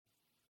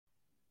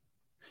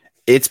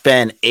It's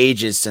been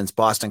ages since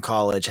Boston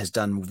College has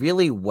done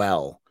really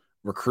well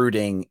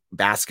recruiting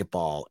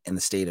basketball in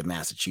the state of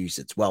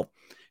Massachusetts. Well,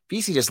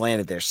 BC just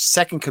landed their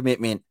second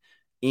commitment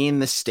in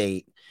the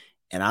state,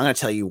 and I'm going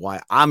to tell you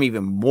why I'm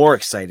even more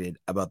excited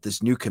about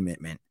this new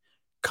commitment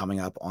coming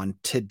up on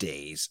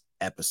today's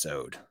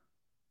episode.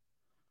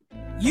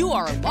 You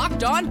are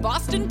Locked On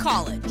Boston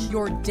College,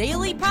 your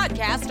daily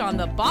podcast on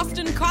the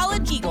Boston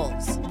College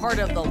Eagles, part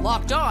of the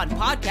Locked On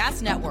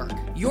Podcast Network,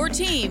 your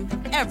team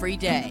every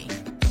day.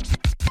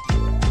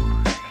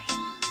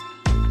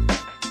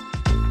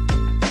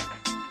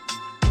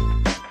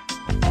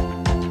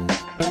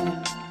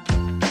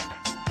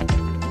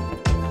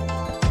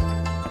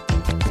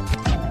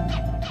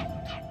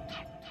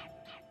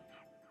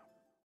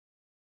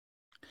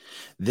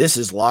 This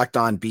is Locked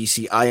On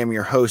BC. I am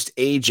your host,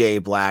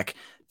 AJ Black.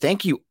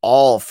 Thank you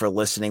all for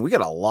listening. We got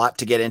a lot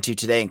to get into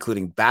today,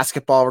 including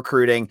basketball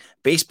recruiting,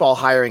 baseball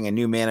hiring a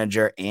new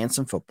manager, and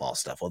some football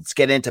stuff. Let's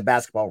get into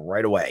basketball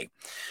right away.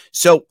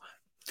 So,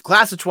 the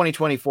class of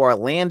 2024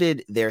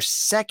 landed their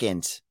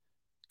second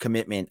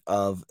commitment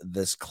of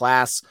this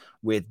class,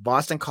 with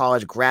Boston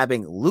College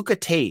grabbing Luka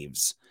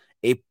Toews,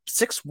 a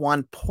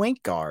 6'1"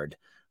 point guard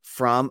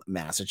from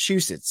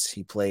Massachusetts.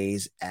 He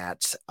plays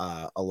at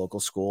a local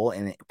school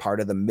and part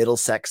of the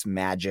Middlesex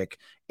Magic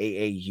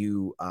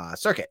AAU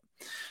circuit.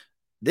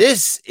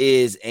 This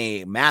is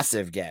a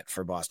massive get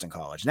for Boston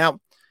College. Now,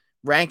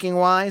 ranking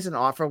wise and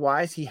offer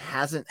wise, he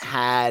hasn't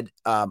had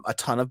a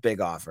ton of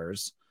big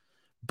offers,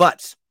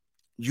 but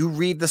you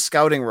read the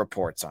scouting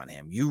reports on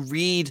him. You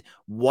read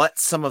what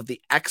some of the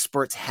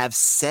experts have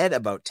said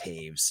about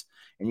Toews,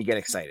 and you get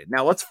excited.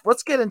 Now,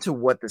 let's get into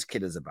what this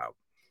kid is about.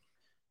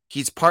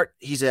 He's part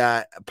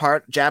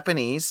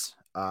Japanese.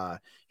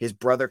 His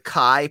brother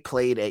Kai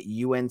played at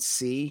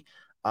UNC,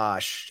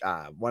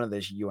 one of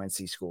the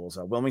UNC schools,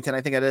 Wilmington,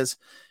 I think it is,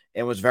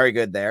 and was very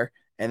good there.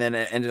 And then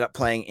it ended up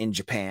playing in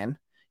Japan.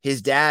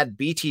 His dad,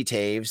 BT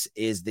Toews,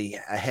 is the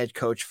head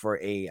coach for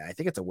I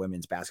think it's a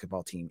women's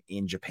basketball team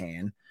in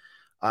Japan.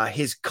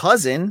 His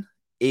cousin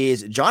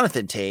is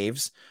Jonathan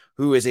Toews,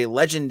 who is a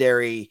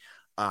legendary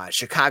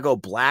Chicago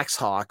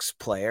Blackhawks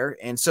player.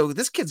 And so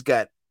this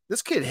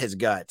kid has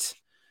got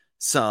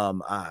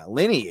some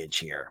lineage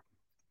here.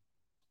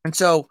 And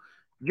so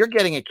you're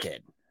getting a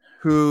kid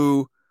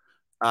who,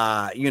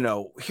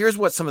 here's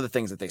what some of the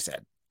things that they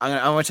said. I'm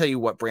going to tell you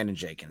what Brandon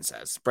Jenkins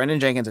says. Brandon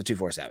Jenkins at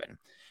 247.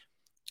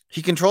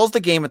 He controls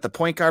the game at the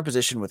point guard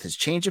position with his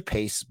change of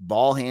pace,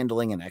 ball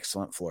handling, and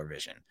excellent floor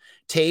vision.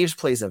 Toews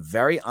plays a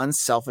very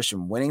unselfish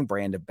and winning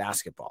brand of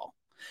basketball.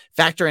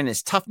 Factor in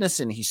his toughness,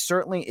 and he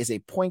certainly is a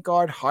point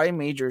guard high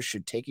majors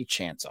should take a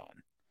chance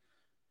on.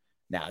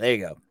 Now, there you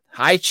go.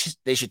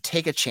 They should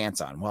take a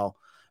chance on. Well,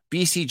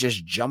 BC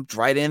just jumped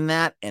right in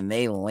that, and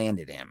they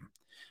landed him.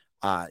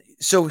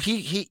 So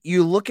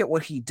you look at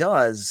what he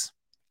does,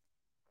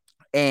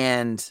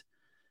 and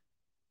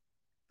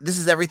this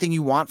is everything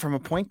you want from a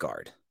point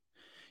guard.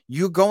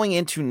 You're going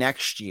into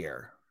next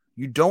year.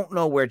 You don't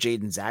know where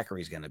Jaden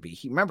Zachary is going to be.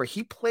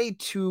 He played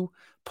 2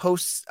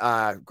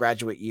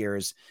 post-graduate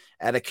years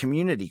at a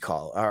community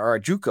college or a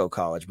JUCO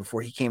college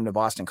before he came to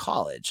Boston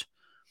College.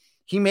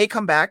 He may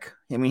come back.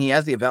 I mean, he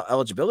has the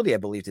eligibility, I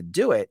believe, to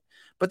do it,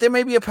 but there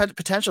may be a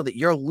potential that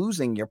you're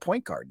losing your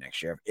point guard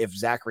next year if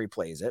Zachary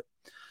plays it.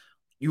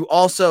 You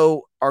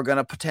also are going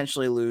to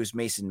potentially lose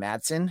Mason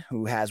Madsen,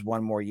 who has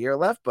 1 more year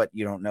left, but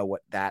you don't know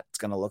what that's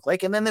going to look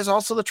like. And then there's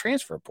also the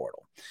transfer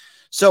portal.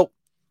 So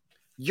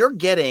you're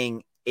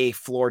getting a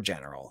floor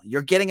general.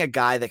 You're getting a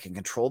guy that can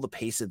control the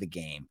pace of the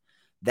game.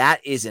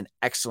 That is an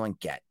excellent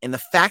get. And the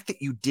fact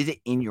that you did it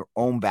in your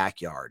own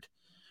backyard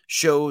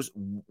shows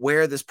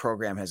where this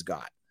program has come.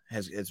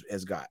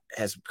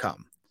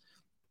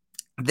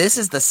 This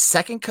is the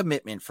second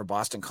commitment for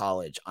Boston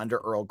College under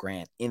Earl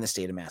Grant in the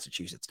state of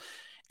Massachusetts.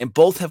 And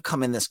both have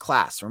come in this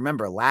class.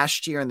 Remember,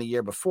 last year and the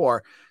year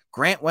before,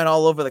 Grant went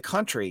all over the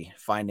country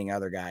finding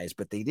other guys,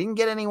 but they didn't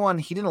get anyone.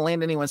 He didn't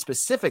land anyone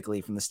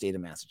specifically from the state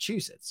of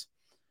Massachusetts.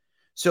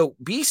 So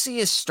BC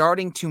is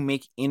starting to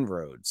make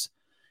inroads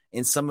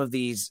in some of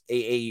these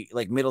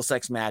like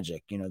Middlesex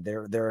Magic.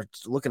 They're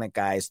looking at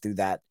guys through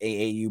that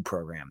AAU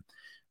program.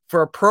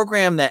 For a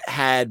program that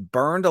had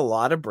burned a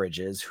lot of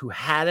bridges, who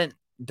hadn't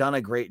done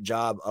a great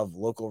job of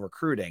local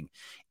recruiting,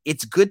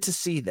 it's good to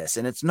see this.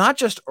 And it's not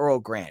just Earl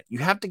Grant. You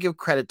have to give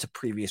credit to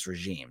previous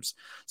regimes.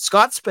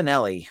 Scott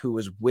Spinelli, who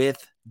was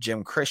with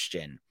Jim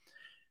Christian,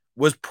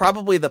 was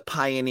probably the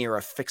pioneer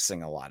of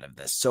fixing a lot of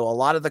this. So a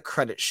lot of the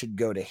credit should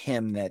go to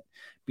him that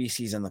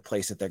BC's in the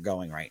place that they're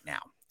going right now.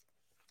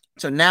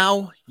 So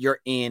now you're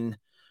in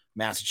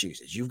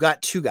Massachusetts. You've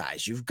got 2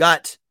 guys. You've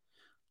got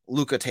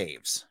Luka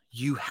Toews.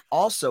 You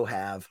also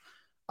have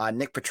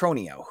Nick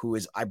Petronio, who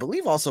is, I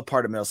believe, also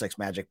part of Middlesex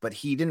Magic, but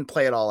he didn't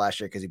play at all last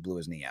year because he blew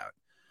his knee out.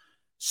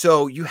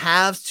 So you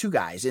have 2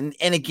 guys. And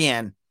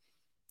again,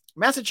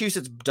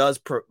 Massachusetts does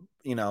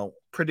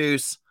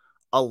produce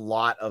a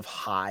lot of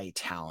high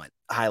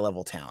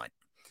level talent.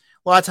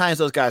 A lot of times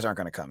those guys aren't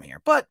going to come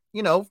here, but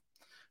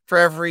for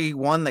every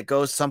one that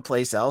goes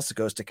someplace else, it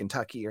goes to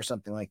Kentucky or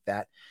something like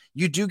that.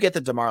 You do get the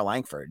DeMar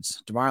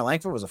Langfords. DeMar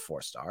Langford was a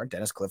 4-star.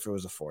 Dennis Clifford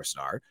was a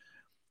 4-star.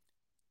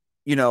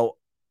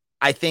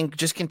 I think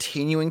just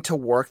continuing to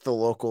work the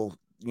local,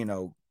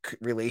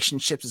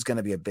 relationships is going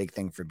to be a big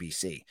thing for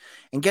BC.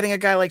 And getting a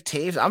guy like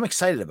Toews, I'm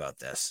excited about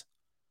this.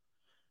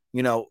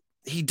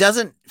 He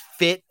doesn't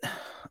fit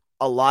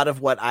a lot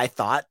of what I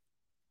thought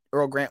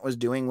Earl Grant was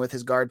doing with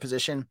his guard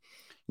position.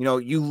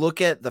 You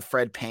look at the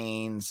Fred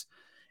Paynes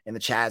and the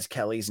Chaz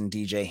Kellys and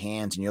DJ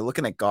Hands, and you're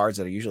looking at guards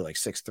that are usually like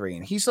 6'3",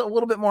 and he's a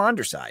little bit more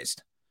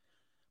undersized.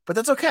 But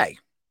that's okay.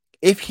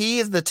 If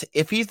he's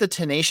the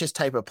tenacious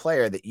type of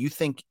player that you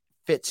think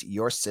fits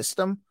your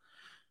system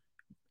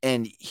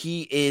and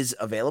he is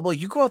available,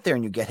 you go out there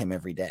and you get him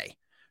every day,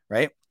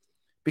 right?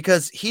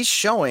 Because he's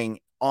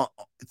showing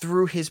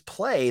through his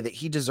play that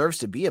he deserves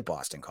to be at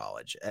Boston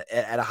College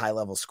at a high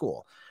level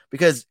school.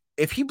 Because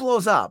if he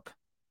blows up,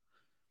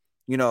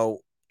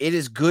 it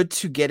is good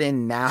to get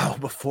in now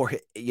before,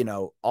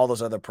 all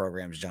those other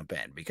programs jump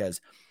in.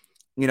 Because,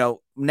 now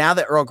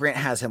that Earl Grant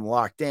has him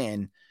locked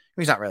in,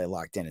 he's not really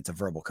locked in. It's a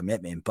verbal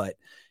commitment. But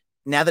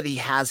now that he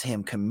has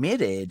him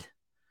committed,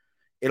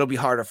 it'll be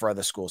harder for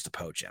other schools to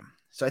poach him.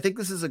 So I think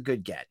this is a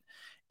good get.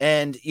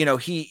 And,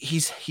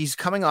 he's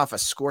coming off a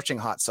scorching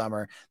hot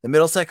summer. The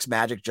Middlesex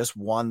Magic just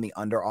won the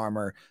Under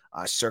Armour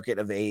circuit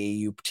of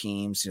AAU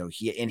teams.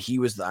 He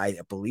was, I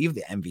believe,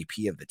 the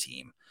MVP of the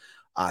team.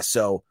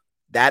 So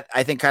that,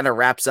 I think, kind of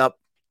wraps up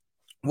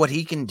what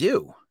he can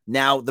do.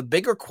 Now, the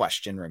bigger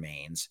question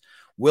remains,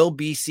 will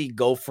BC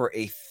go for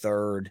a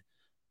third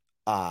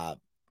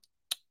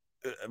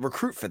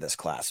recruit for this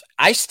class?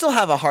 I still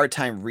have a hard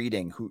time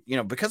reading who,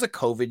 because of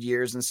COVID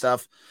years and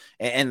stuff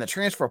and the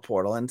transfer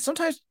portal. And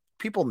sometimes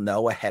people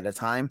know ahead of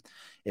time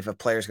if a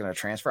player is going to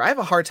transfer. I have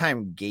a hard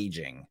time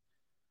gauging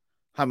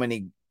how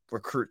many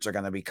recruits are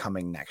going to be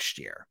coming next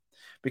year,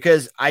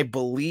 because I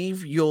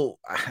believe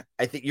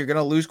I think you're going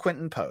to lose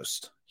Quentin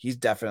Post. He's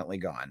definitely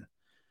gone.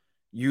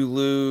 You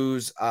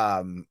lose,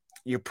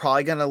 you're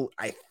probably going to,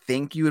 I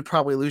think you would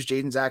probably lose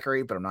Jaden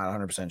Zachary, but I'm not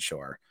 100%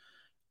 sure.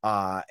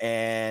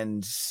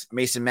 And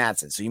Mason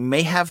Madsen. So you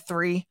may have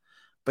 3,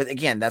 but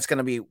again, that's going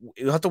to be,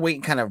 you'll have to wait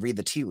and kind of read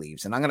the tea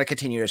leaves. And I'm going to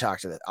continue to talk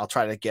to I'll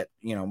try to get,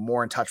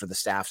 more in touch with the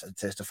staff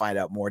to find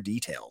out more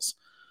details.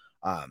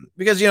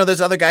 Because, there's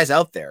other guys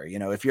out there,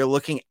 if you're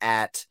looking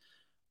at,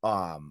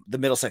 the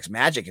Middlesex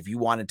Magic, if you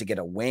wanted to get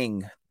a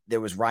wing, there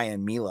was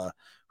Ryan Mila,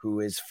 who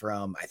is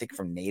from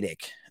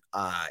Natick.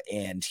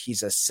 And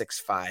he's a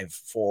 6'5"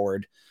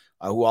 forward,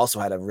 who also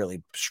had a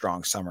really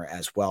strong summer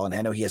as well. And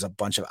I know he has a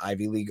bunch of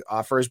Ivy League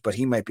offers, but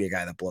he might be a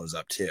guy that blows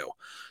up too.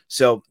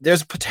 So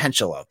there's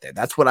potential out there.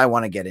 That's what I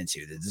want to get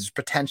into. There's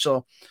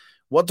potential.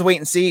 We'll have to wait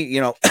and see.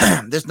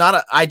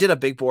 I did a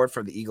big board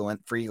for Eagle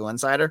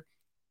Insider,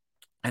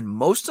 and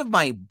most of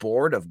my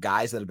board of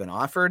guys that have been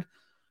offered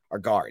are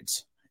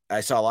guards.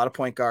 I saw a lot of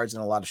point guards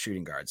and a lot of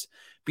shooting guards.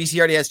 BC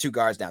already has 2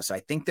 guards now, so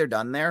I think they're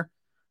done there.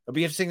 It'll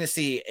be interesting to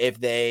see if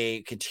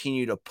they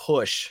continue to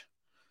push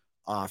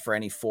for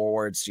any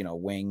forwards,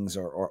 wings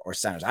or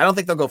centers. I don't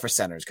think they'll go for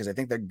centers because I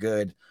think they're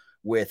good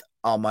with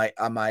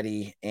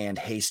Almighty and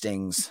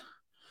Hastings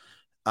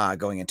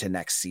going into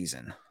next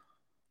season.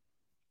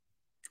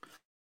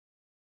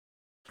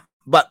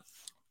 But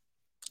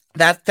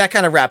that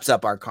kind of wraps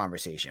up our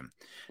conversation.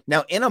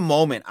 Now, in a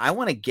moment, I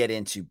want to get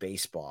into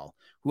baseball,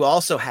 who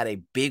also had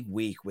a big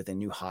week with a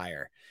new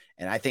hire.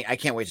 And I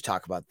can't wait to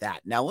talk about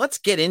that. Now, let's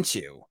get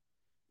into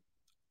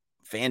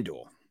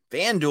FanDuel.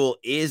 FanDuel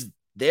is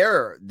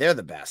they're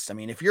the best. I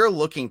mean, if you're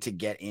looking to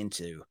get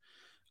into,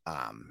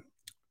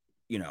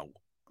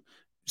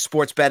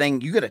 sports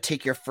betting, you got to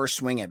take your first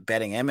swing at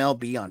betting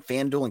MLB on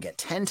FanDuel and get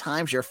 10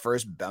 times your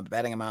first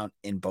betting amount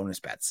in bonus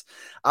bets,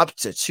 up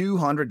to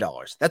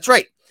 $200. That's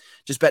right.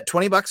 Just bet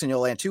 $20 and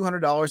you'll land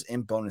 $200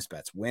 in bonus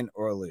bets, win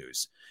or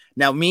lose.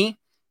 Now,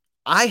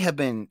 I have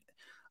been,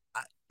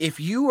 if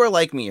you are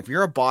like me, if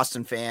you're a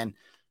Boston fan,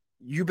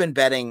 you've been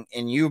betting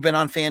and you've been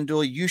on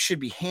FanDuel, you should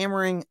be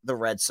hammering the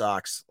Red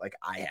Sox like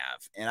I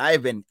have. And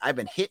I've been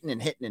hitting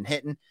and hitting and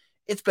hitting.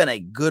 It's been a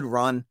good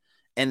run.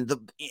 And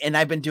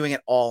I've been doing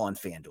it all on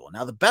FanDuel.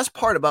 Now, the best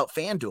part about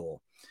FanDuel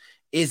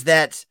is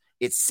that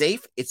it's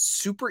safe, it's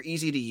super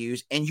easy to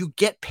use, and you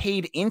get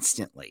paid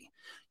instantly.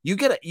 You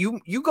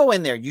go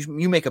in there,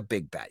 you make a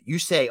big bet. You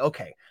say,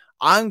 okay,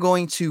 I'm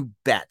going to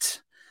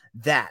bet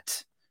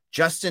that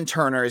Justin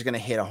Turner is going to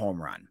hit a home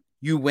run.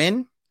 You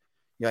win.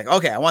 You're like,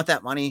 okay, I want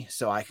that money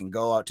so I can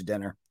go out to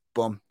dinner.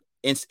 Boom.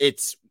 It's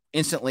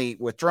instantly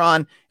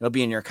withdrawn. It'll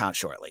be in your account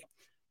shortly.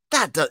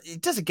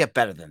 It doesn't get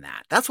better than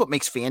that. That's what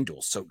makes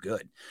FanDuel so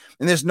good.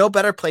 And there's no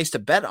better place to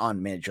bet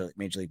on Major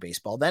League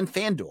Baseball than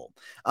FanDuel,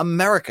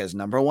 America's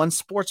 #1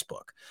 sports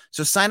book.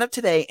 So sign up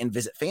today and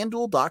visit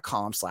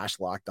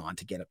FanDuel.com/lockedon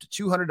to get up to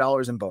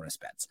 $200 in bonus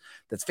bets.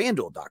 That's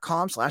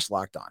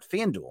FanDuel.com/lockedon.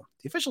 FanDuel,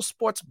 the official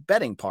sports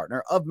betting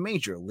partner of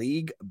Major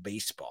League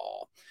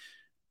Baseball.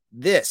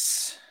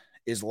 This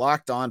is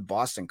Locked On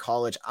Boston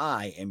College.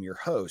 I am your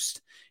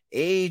host,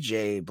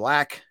 AJ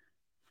Black.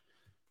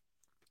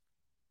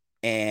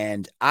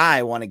 And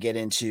I want to get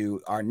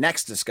into our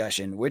next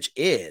discussion, which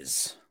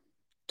is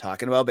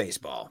talking about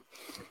baseball.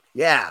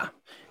 Yeah,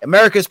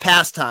 America's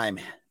pastime.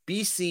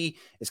 BC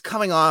is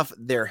coming off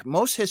their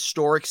most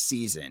historic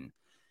season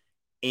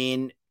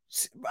in,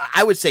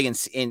 I would say,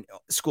 in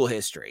school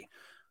history.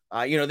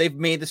 They've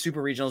made the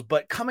super regionals,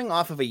 but coming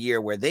off of a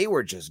year where they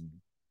were just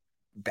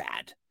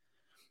bad,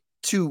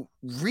 to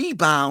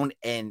rebound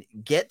and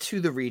get to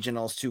the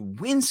regionals, to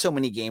win so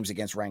many games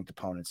against ranked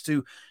opponents,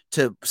 to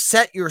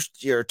set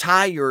your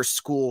tie your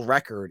school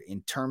record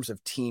in terms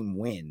of team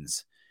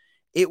wins.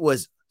 It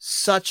was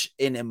such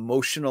an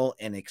emotional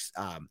and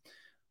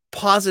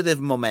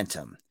positive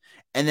momentum.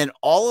 And then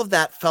all of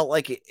that felt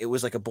like it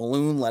was like a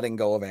balloon letting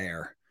go of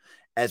air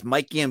as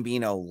Mike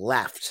Gambino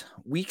left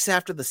weeks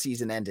after the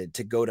season ended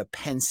to go to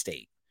Penn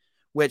State,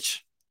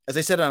 which, as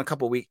I said on a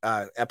couple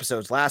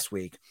episodes last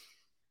week,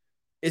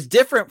 is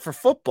different for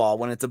football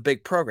when it's a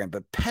big program,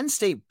 but Penn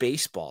State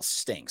baseball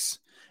stinks,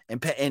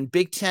 and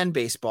Big Ten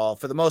baseball,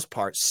 for the most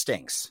part,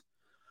 stinks.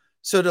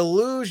 So to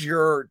lose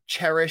your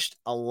cherished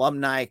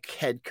alumni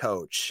head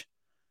coach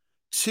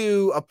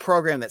to a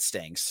program that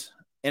stinks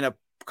in a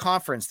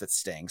conference that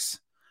stinks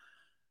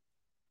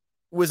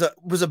was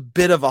a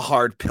bit of a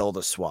hard pill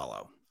to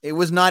swallow. It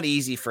was not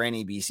easy for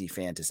any BC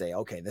fan to say,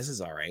 okay, this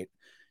is all right.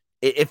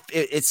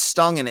 It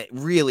stung, and it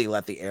really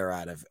let the air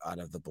out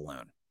of the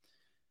balloon.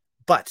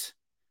 But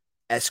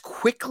as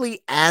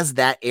quickly as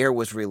that air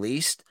was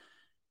released,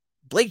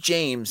 Blake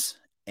James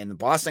and the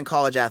Boston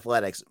College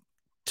Athletics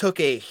took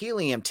a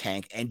helium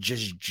tank and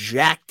just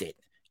jacked it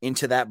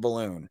into that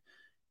balloon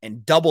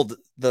and doubled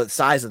the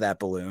size of that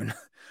balloon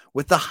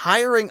with the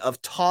hiring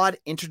of Todd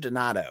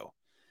Interdonato,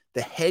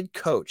 the head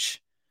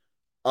coach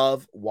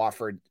of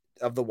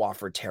the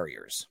Wofford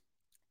Terriers.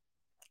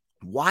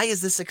 Why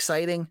is this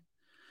exciting?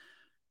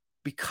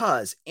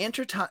 Because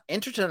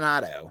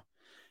Interdonato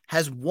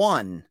has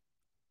won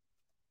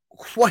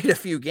quite a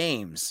few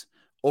games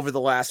over the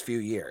last few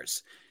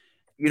years.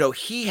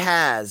 He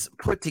has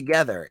put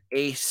together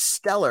a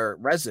stellar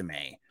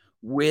resume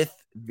with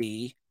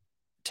the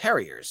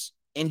Terriers.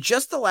 In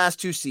just the last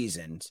 2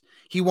 seasons,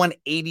 he won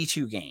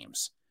 82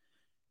 games.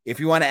 If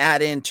you want to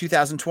add in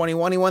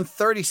 2021, he won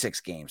 36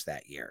 games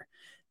that year.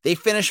 They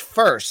finished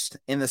first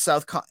in the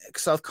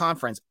South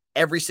Conference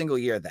every single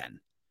year then.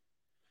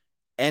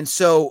 And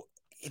so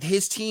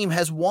his team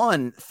has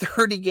won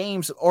 30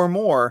 games or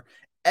more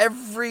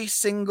every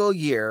single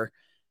year,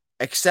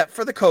 except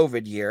for the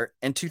COVID year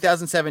in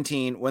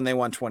 2017 when they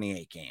won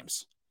 28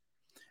 games.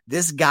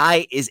 This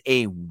guy is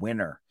a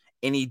winner,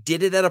 and he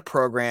did it at a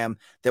program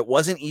that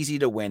wasn't easy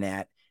to win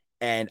at.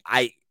 And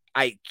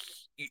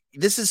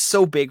this is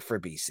so big for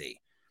BC.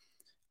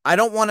 I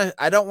don't want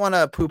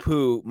to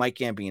poo-poo Mike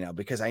Gambino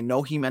because I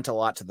know he meant a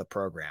lot to the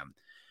program.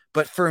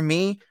 But for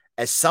me,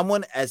 as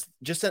someone, as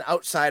just an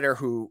outsider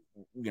who,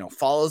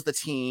 follows the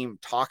team,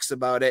 talks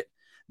about it,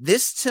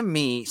 this to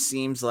me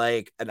seems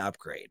like an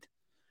upgrade.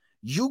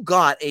 You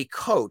got a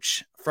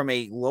coach from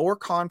a lower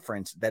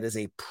conference that is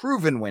a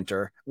proven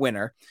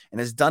winner and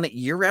has done it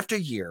year after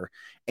year,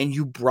 and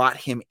you brought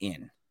him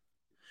in.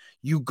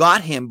 You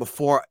got him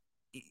before,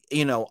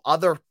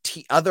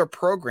 other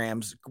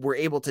programs were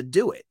able to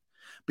do it,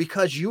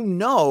 because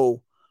a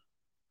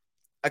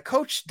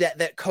coach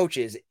that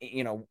coaches,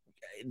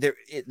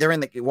 they're in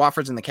the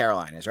Wofford's in the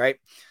Carolinas, right?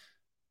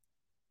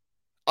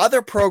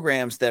 Other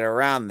programs that are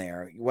around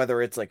there,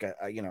 whether it's like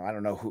I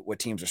don't know what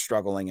teams are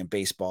struggling in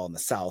baseball in the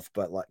South,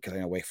 but because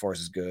I know Wake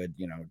Forest is good,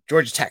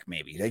 Georgia Tech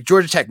maybe.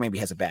 Georgia Tech maybe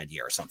has a bad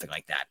year or something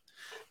like that.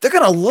 They're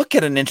going to look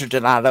at an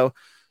Interdonato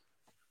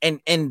and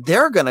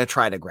they're going to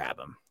try to grab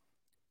him.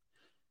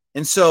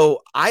 And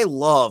so I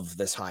love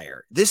this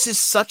hire. This is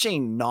such a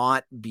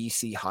not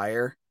BC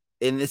hire.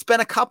 And it's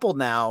been a couple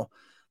now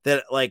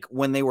that, like,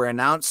 when they were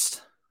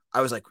announced,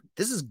 I was like,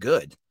 this is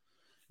good.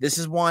 This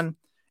is one.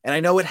 And I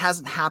know it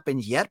hasn't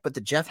happened yet, but the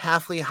Jeff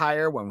Hafley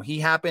hire, when he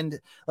happened,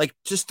 like,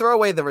 just throw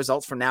away the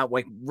results for now.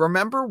 Like,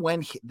 remember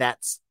when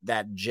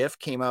that GIF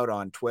came out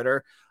on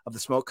Twitter of the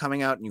smoke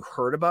coming out and you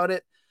heard about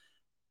it?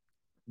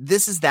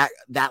 This is that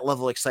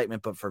level of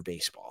excitement, but for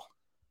baseball.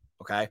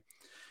 Okay.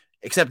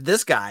 Except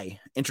this guy,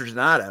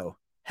 Interdonato,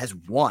 has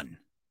won.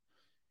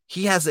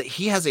 He has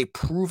a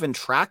proven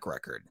track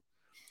record.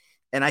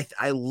 And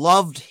I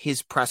loved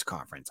his press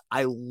conference.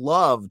 I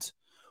loved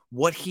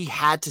what he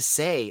had to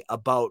say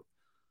about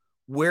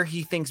where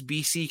he thinks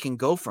BC can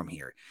go from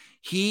here.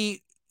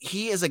 He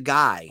is a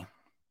guy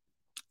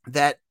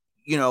that,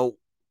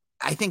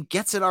 I think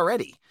gets it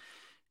already.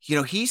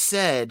 He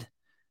said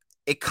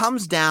it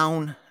comes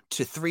down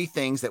to 3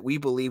 things that we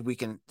believe we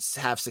can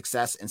have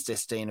success and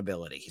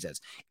sustainability. He says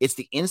it's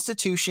the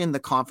institution, the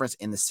conference,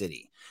 and the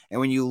city.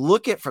 And when you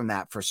look at from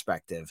that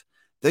perspective,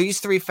 these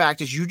 3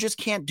 factors, you just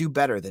can't do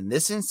better than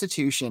this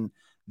institution,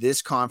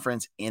 this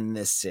conference, in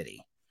this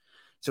city.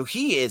 So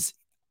he is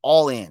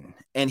all in.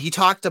 And he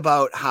talked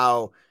about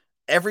how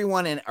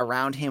everyone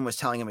around him was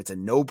telling him it's a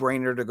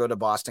no-brainer to go to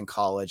Boston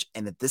College,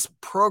 and that this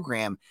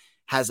program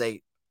has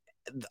a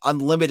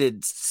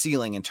unlimited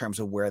ceiling in terms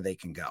of where they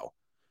can go.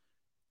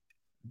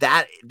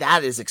 That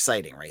is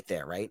exciting right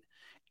there, right?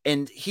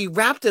 And he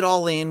wrapped it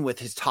all in with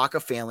his talk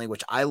of family,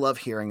 which I love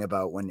hearing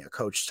about when a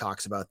coach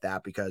talks about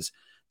that, because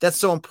that's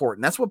so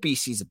important. That's what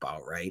BC's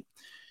about, right?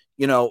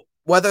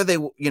 Whether they,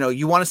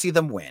 you want to see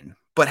them win,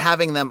 but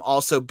having them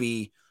also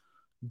be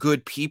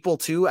good people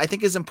too, I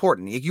think is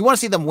important. You want to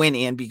see them win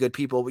and be good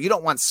people, but you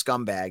don't want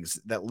scumbags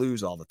that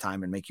lose all the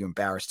time and make you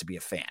embarrassed to be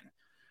a fan,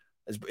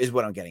 is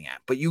what I'm getting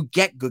at. But you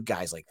get good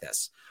guys like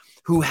this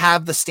who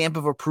have the stamp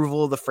of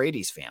approval of the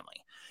Frady's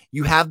family.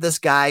 You have this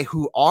guy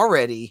who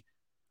already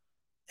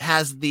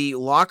has the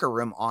locker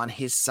room on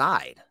his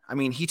side. I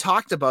mean, he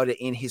talked about it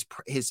in his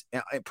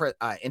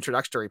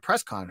introductory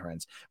press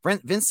conference.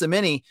 Vince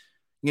Cimini,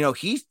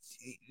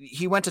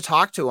 he went to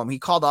talk to him. He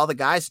called all the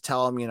guys to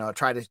tell him,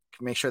 try to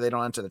make sure they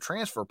don't enter the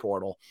transfer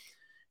portal.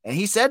 And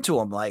he said to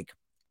him, like,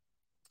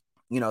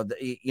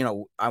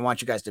 I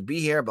want you guys to be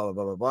here, blah, blah,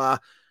 blah, blah, blah.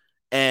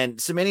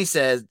 And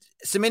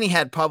Cimini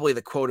had probably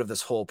the quote of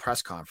this whole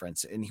press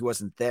conference, and he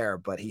wasn't there,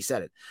 but he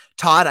said it.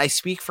 Todd, I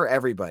speak for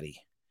everybody.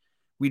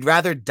 We'd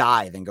rather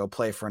die than go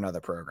play for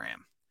another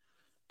program.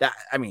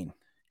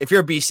 If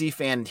you're a BC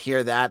fan,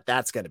 hear that,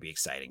 that's going to be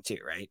exciting too,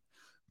 right?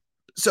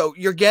 So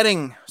you're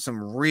getting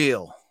some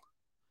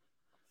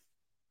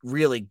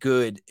really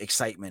good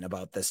excitement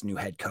about this new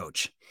head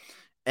coach.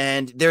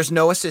 And there's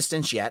no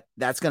assistants yet.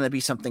 That's going to be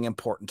something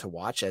important to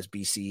watch as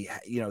BC,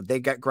 they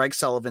got Greg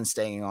Sullivan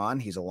staying on.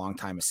 He's a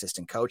longtime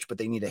assistant coach, but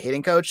they need a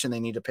hitting coach and they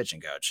need a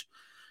pitching coach.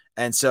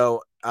 And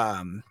so,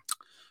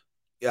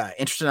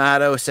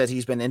 Interdonato said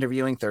he's been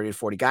interviewing 30 to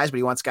 40 guys, but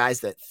he wants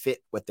guys that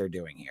fit what they're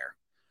doing here.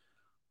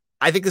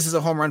 I think this is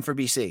a home run for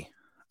BC.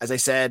 As I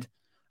said,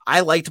 I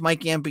liked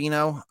Mike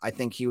Gambino. I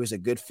think he was a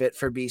good fit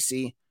for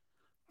BC,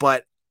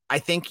 but I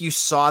think you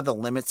saw the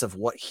limits of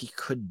what he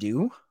could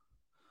do.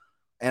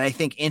 And I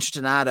think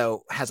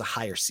Interdonato has a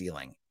higher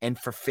ceiling. And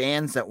for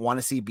fans that want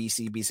to see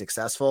BC be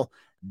successful,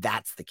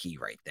 that's the key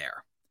right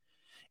there.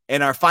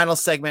 In our final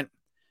segment,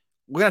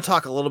 we're going to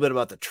talk a little bit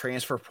about the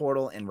transfer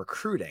portal and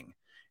recruiting,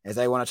 as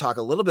I want to talk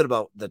a little bit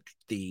about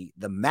the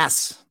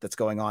mess that's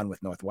going on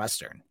with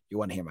Northwestern. You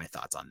want to hear my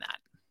thoughts on that.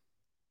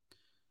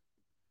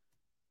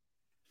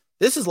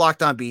 This is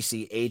Locked On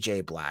BC,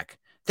 AJ Black.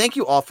 Thank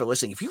you all for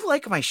listening. If you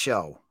like my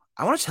show,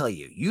 I want to tell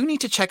you, you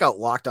need to check out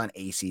Locked On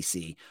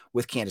ACC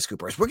with Candace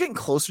Cooper. As we're getting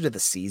closer to the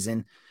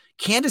season,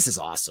 Candace is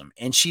awesome.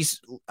 And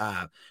she's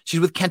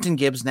with Kenton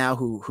Gibbs now,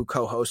 who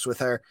co-hosts with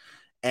her.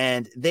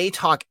 And they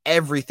talk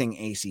everything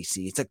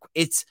ACC.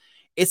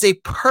 It's a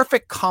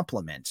perfect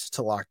compliment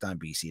to Locked On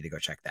BC to go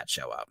check that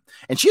show out.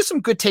 And she has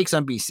some good takes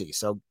on BC,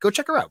 so go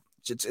check her out.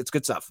 It's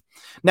good stuff.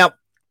 Now,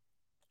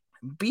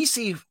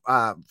 BC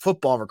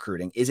football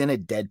recruiting is in a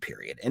dead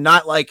period, and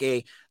not like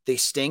they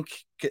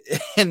stink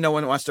and no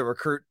one wants to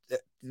recruit,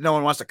 no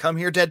one wants to come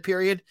here dead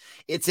period.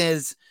 It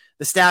says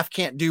the staff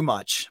can't do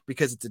much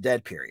because it's a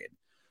dead period.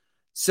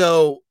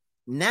 So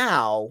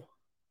now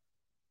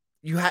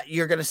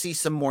you're going to see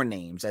some more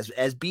names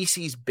as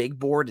BC's big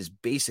board is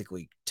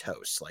basically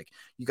toast. Like,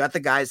 you got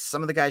the guys,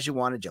 some of the guys you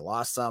wanted, you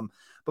lost some,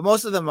 but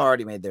most of them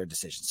already made their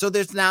decision. So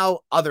there's now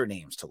other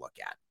names to look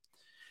at.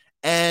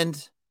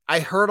 And I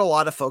heard a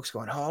lot of folks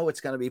going, oh,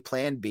 it's going to be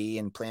plan B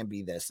and plan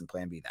B this and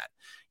plan B that.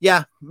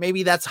 Yeah,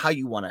 maybe that's how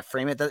you want to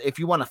frame it. If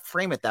you want to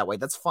frame it that way,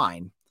 that's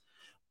fine.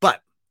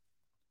 But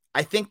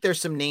I think there's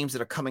some names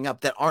that are coming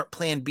up that aren't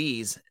plan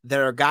Bs, that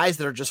are guys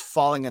that are just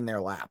falling in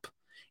their lap.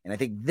 And I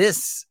think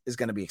this is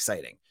going to be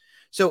exciting.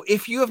 So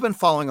if you have been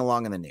following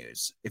along in the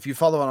news, if you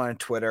follow it on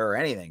Twitter or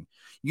anything,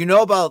 you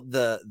know about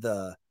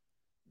the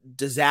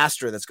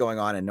disaster that's going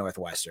on in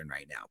Northwestern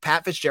right now.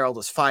 Pat Fitzgerald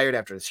was fired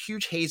after this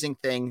huge hazing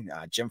thing.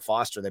 Jim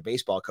Foster, their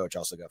baseball coach,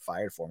 also got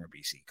fired, former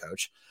BC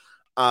coach.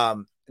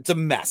 It's a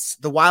mess.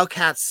 The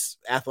Wildcats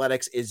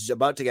athletics is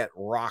about to get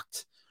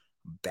rocked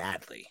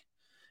badly.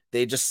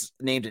 They just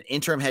named an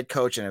interim head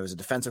coach, and it was a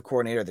defensive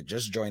coordinator that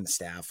just joined the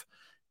staff.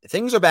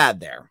 Things are bad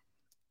there.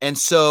 And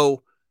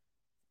so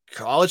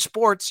college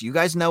sports, you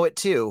guys know it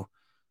too.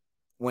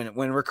 When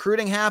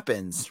recruiting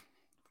happens,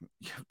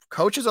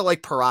 coaches are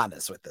like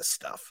piranhas with this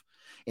stuff.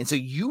 And so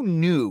you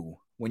knew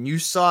when you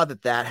saw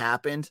that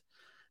happened,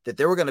 that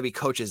there were going to be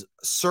coaches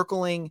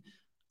circling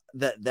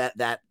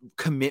that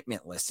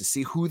commitment list to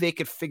see who they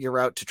could figure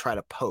out to try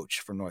to poach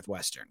from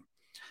Northwestern.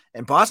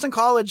 And Boston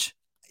College,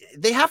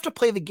 they have to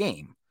play the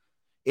game.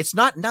 It's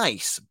not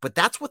nice, but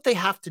that's what they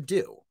have to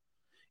do.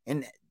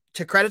 And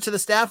to credit to the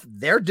staff,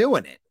 they're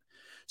doing it.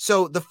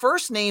 So the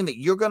first name that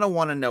you're going to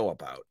want to know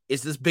about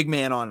is this big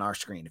man on our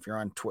screen. If you're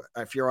on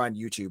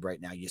YouTube right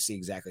now, you see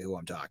exactly who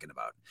I'm talking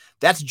about.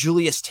 That's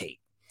Julius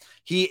Tate.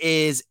 He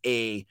is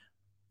a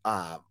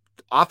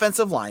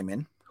offensive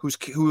lineman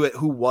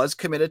who was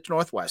committed to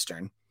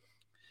Northwestern,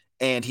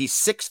 and he's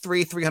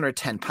 6'3",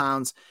 310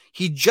 pounds.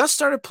 He just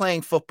started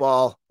playing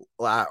football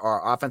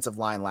or offensive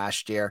line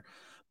last year,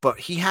 but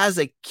he has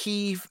a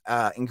key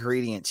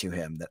ingredient to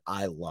him that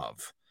I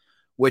love,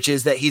 which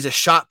is that he's a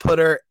shot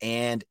putter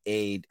and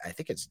I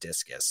think it's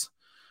discus.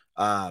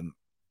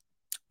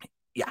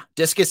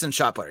 Discus and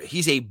shot putter.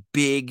 He's a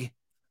big,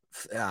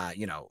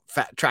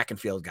 fat track and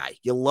field guy.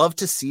 You love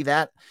to see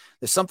that.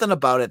 There's something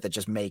about it that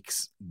just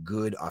makes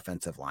good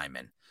offensive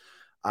linemen.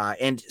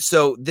 And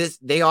so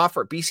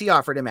BC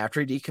offered him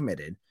after he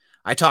decommitted.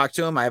 I talked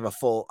to him. I have a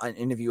full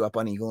interview up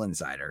on Eagle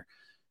Insider,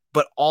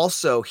 but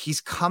also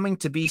he's coming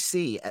to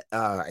BC,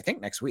 I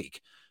think next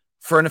week,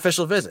 for an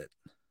official visit.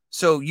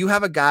 So you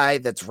have a guy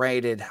that's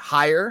rated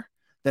higher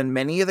than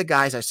many of the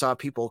guys I saw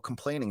people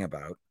complaining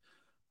about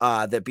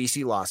that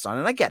BC lost on.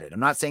 And I get it. I'm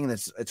not saying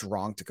that it's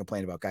wrong to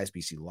complain about guys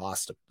BC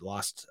lost,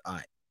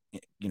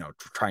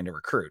 trying to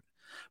recruit.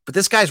 But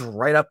this guy's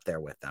right up there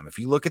with them. If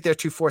you look at their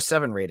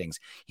 247 ratings,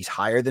 he's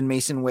higher than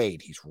Mason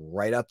Wade. He's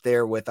right up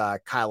there with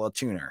Kyle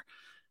O'Tuner.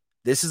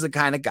 This is the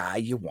kind of guy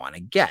you want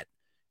to get.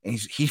 And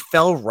he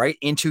fell right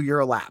into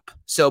your lap.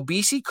 So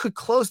BC could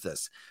close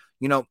this.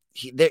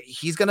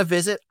 He's going to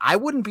visit. I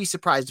wouldn't be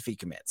surprised if he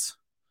commits.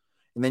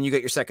 And then you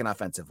get your second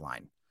offensive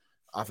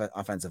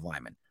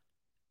lineman.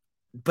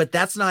 But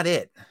that's not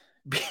it.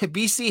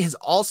 BC has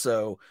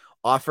also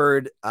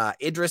offered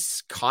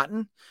Idris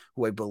Cotton,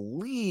 who I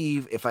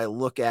believe, if I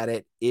look at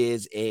it,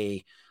 is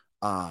he's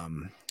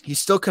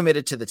still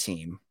committed to the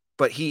team,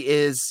 but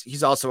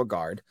he's also a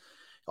guard,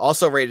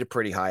 also rated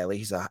pretty highly.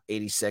 He's a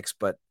 86,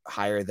 but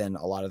higher than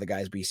a lot of the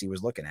guys BC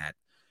was looking at.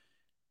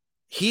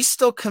 He's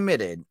still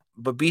committed,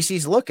 but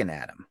BC's looking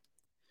at him.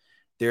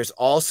 There's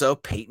also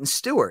Peyton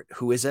Stewart,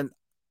 who is a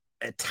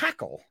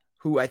tackle,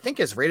 who I think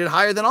is rated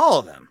higher than all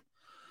of them.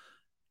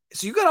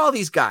 So you got all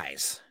these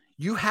guys.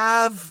 You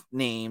have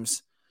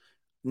names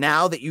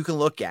now that you can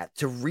look at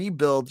to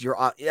rebuild your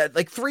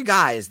like three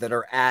guys that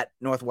are at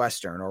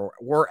Northwestern or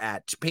were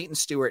at Peyton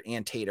Stewart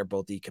and Tate are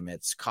both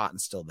decommits.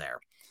 Cotton's still there.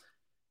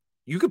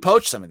 You could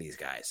poach some of these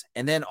guys.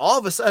 And then all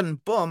of a sudden,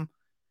 boom,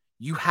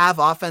 you have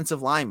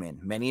offensive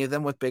linemen, many of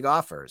them with big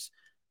offers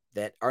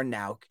that are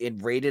now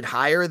rated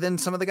higher than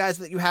some of the guys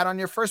that you had on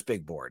your first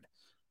big board.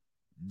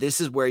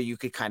 This is where you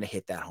could kind of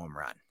hit that home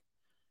run.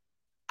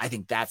 I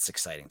think that's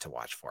exciting to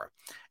watch for.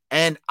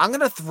 And I'm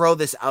going to throw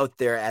this out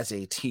there as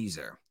a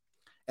teaser.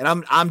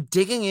 And I'm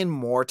digging in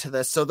more to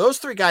this. So those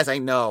three guys I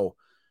know,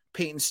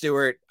 Peyton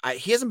Stewart,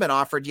 he hasn't been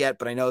offered yet,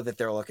 but I know that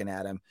they're looking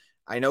at him.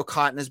 I know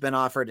Cotton has been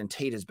offered and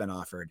Tate has been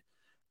offered.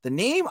 The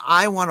name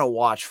I want to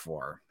watch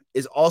for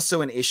is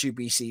also an issue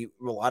a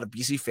lot of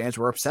BC fans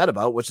were upset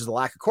about, which is the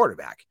lack of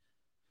quarterback.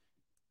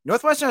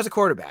 Northwestern has a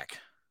quarterback,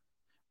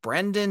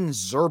 Brendan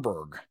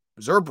Zurbrug.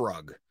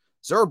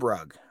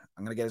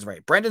 I'm going to get his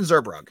right. Brendan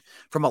Zurbrug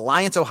from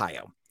Alliance,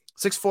 Ohio.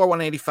 6'4",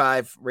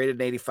 185, rated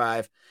an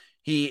 85.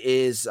 He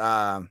is,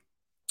 I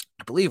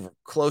believe,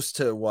 close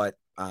to what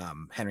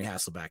Henry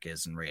Hasselbeck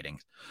is in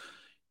ratings.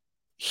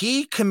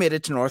 He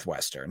committed to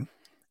Northwestern,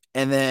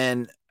 and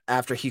then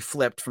after he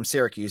flipped from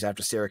Syracuse,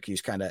 after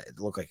Syracuse kind of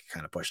looked like it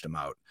kind of pushed him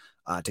out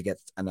to get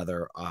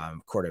another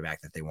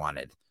quarterback that they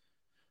wanted.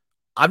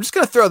 I'm just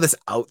going to throw this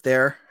out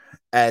there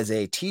as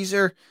a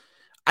teaser.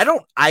 I'm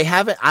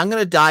going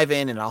to dive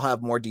in and I'll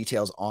have more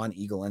details on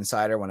Eagle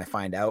Insider when I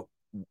find out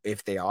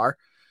if they are.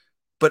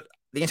 But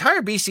the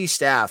entire BC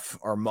staff,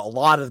 or a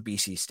lot of the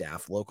BC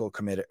staff, local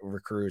committed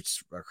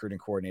recruits, recruiting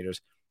coordinators,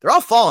 they're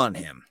all falling on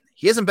him.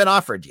 He hasn't been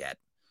offered yet.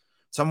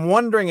 So I'm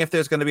wondering if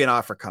there's going to be an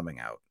offer coming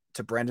out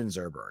to Brendan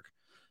Zurbrug.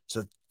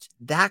 So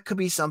that could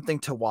be something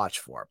to watch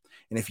for.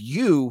 And if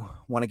you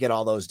want to get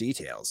all those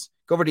details,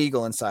 go over to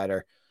Eagle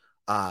Insider.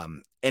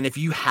 And if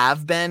you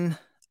have been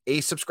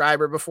a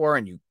subscriber before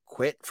and you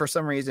quit for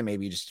some reason,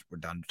 maybe you just were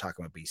done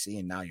talking about BC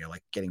and now you're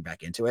like getting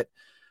back into it.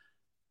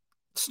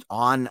 So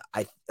on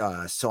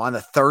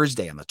the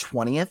Thursday, on the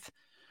 20th,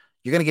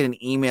 you're going to get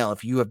an email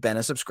if you have been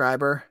a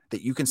subscriber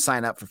that you can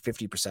sign up for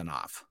 50%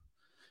 off.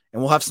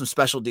 And we'll have some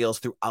special deals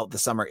throughout the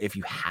summer if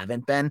you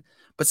haven't been,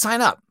 but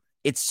sign up.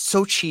 It's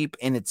so cheap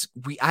and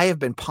I have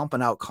been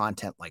pumping out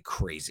content like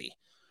crazy.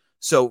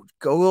 So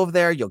go over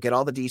there. You'll get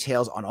all the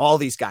details on all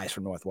these guys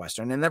from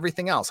Northwestern and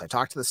everything else. I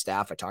talked to the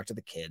staff. I talked to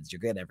the kids. You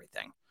get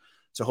everything.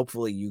 So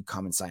hopefully you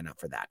come and sign up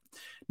for that.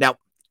 Now,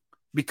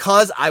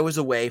 because I was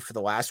away for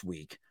the last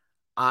week,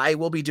 I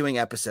will be doing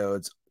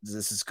episodes.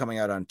 This is coming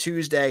out on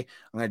Tuesday.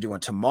 I'm going to do one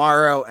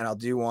tomorrow and I'll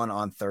do one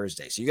on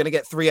Thursday. So you're going to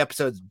get 3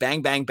 episodes,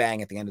 bang, bang,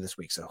 bang at the end of this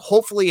week. So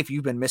hopefully if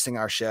you've been missing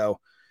our show,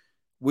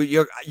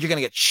 you're going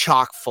to get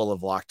chock full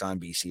of Locked On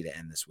BC to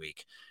end this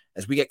week.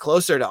 As we get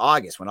closer to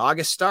August, when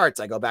August starts,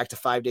 I go back to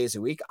 5 days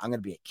a week. I'm going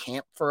to be at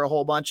camp for a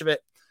whole bunch of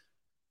it.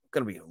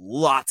 Going to be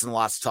lots and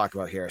lots to talk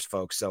about here,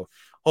 folks. So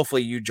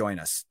hopefully you join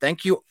us.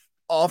 Thank you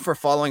all for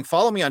following.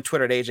 Follow me on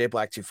Twitter at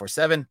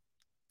AJBlack247.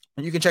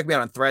 And you can check me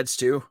out on Threads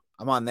too.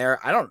 I'm on there.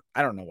 I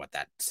don't know what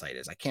that site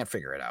is. I can't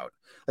figure it out.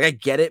 Like I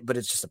get it, but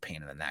it's just a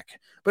pain in the neck.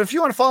 But if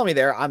you want to follow me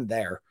there, I'm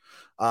there.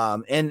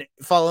 And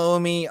follow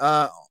me,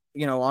 on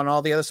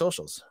all the other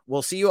socials.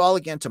 We'll see you all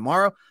again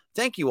tomorrow.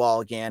 Thank you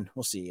all again.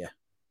 We'll see you.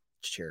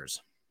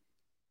 Cheers.